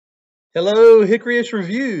Hello, Hickory'ish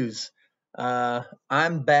Reviews.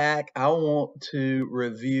 I'm back. I want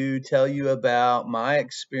to tell you about my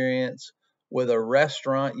experience with a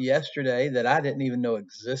restaurant yesterday that I didn't even know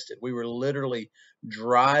existed. We were literally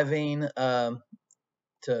driving to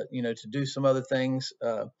do some other things,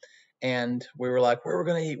 and we were like, where we're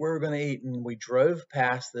going to eat, where we're going to eat, and we drove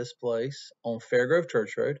past this place on Fairgrove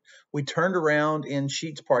Church Road. We turned around in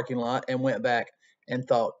Sheets parking lot and went back and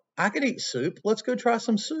thought, I could eat soup. Let's go try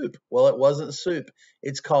some soup. Well, it wasn't soup.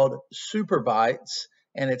 It's called Super Bites,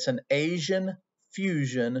 and it's an Asian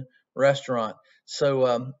fusion restaurant.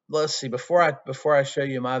 So let's see. Before I show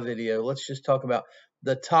you my video, let's just talk about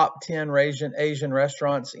the top 10 Asian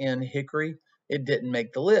restaurants in Hickory. It didn't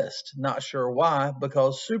make the list. Not sure why,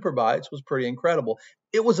 because Super Bites was pretty incredible.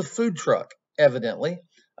 It was a food truck, evidently.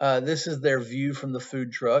 This is their view from the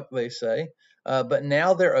food truck, they say. But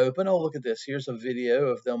now they're open. Oh, look at this. Here's a video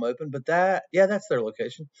of them open. But that's their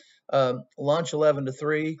location. Lunch 11 to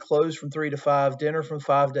 3, closed from 3 to 5, dinner from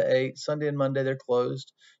 5 to 8. Sunday and Monday they're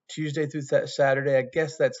closed. Tuesday through Saturday, I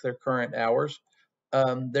guess that's their current hours.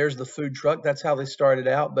 There's the food truck. That's how they started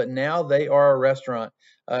out, but now they are a restaurant.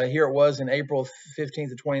 Here it was in April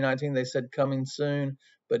 15th of 2019. They said coming soon,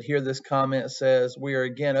 but here this comment says, we are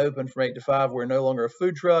again open from 8 to 5. We're no longer a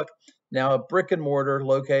food truck, now a brick and mortar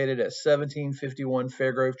located at 1751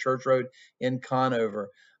 Fairgrove Church Road in Conover.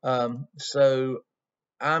 So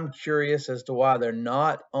I'm curious as to why they're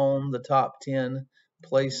not on the top 10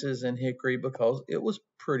 places in Hickory, because it was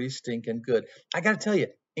pretty stinking good. I got to tell you,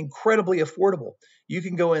 incredibly affordable. You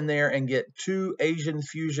can go in there and get 2 Asian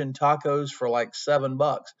fusion tacos for like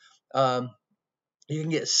 $7. You can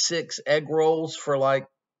get 6 egg rolls for like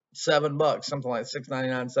 $7, something like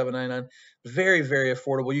 $6.99, $7.99. Very, very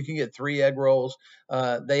affordable. You can get 3 egg rolls.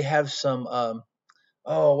 They have some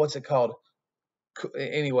what's it called?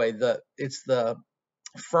 Anyway, it's the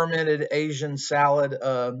fermented Asian salad,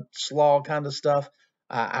 slaw kind of stuff.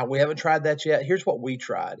 We haven't tried that yet. Here's what we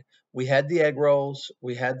tried. We had the egg rolls,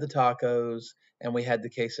 we had the tacos, and we had the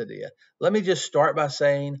quesadilla. Let me just start by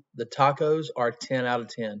saying the tacos are 10 out of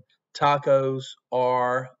 10. Tacos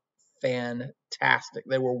are fantastic.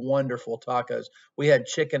 They were wonderful tacos. We had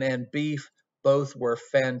chicken and beef. Both were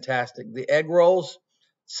fantastic. The egg rolls,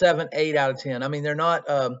 7, 8 out of 10. I mean, they're not,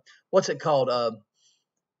 what's it called?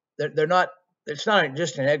 They're not, it's not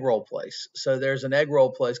just an egg roll place. So there's an egg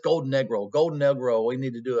roll place, Golden Egg Roll. Golden Egg Roll. We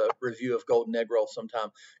need to do a review of Golden Egg Roll sometime.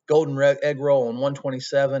 Egg Roll on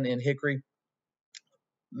 127 in Hickory.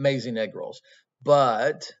 Amazing egg rolls.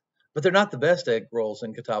 But they're not the best egg rolls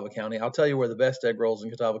in Catawba County. I'll tell you where the best egg rolls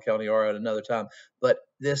in Catawba County are at another time. But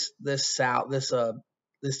this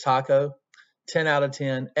taco, 10 out of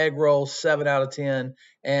 10, egg rolls 7 out of 10,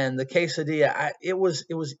 and the quesadilla, it was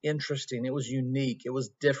interesting, it was unique, it was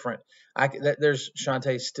different. There's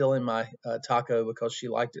Shantae still in my taco because she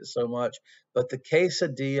liked it so much, but the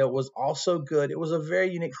quesadilla was also good. It was a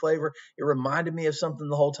very unique flavor. It reminded me of something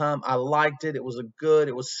the whole time. I liked it. It was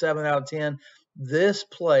it was 7 out of 10. This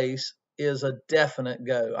place is a definite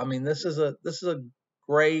go. I mean, this is a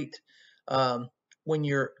great, when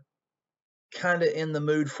you're kind of in the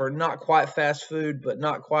mood for not quite fast food, but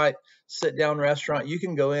not quite sit down restaurant. You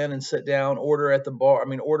can go in and sit down, order at the bar. I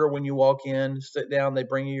mean, order when you walk in, sit down, they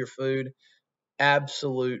bring you your food.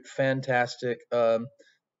 Absolute fantastic.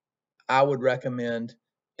 I would recommend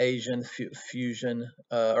Asian fusion,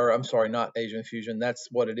 or I'm sorry, not Asian fusion. That's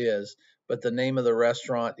what it is. But the name of the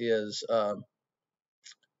restaurant is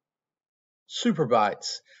Super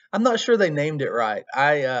Bites. I'm not sure they named it right.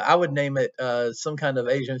 I would name it some kind of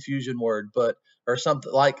Asian fusion word, but or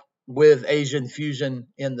something like with Asian fusion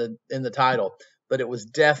in the title. But it was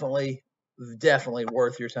definitely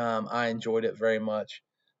worth your time. I enjoyed it very much.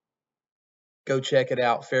 Go check it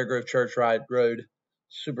out. Fairgrove Church Road,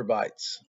 Super Bites.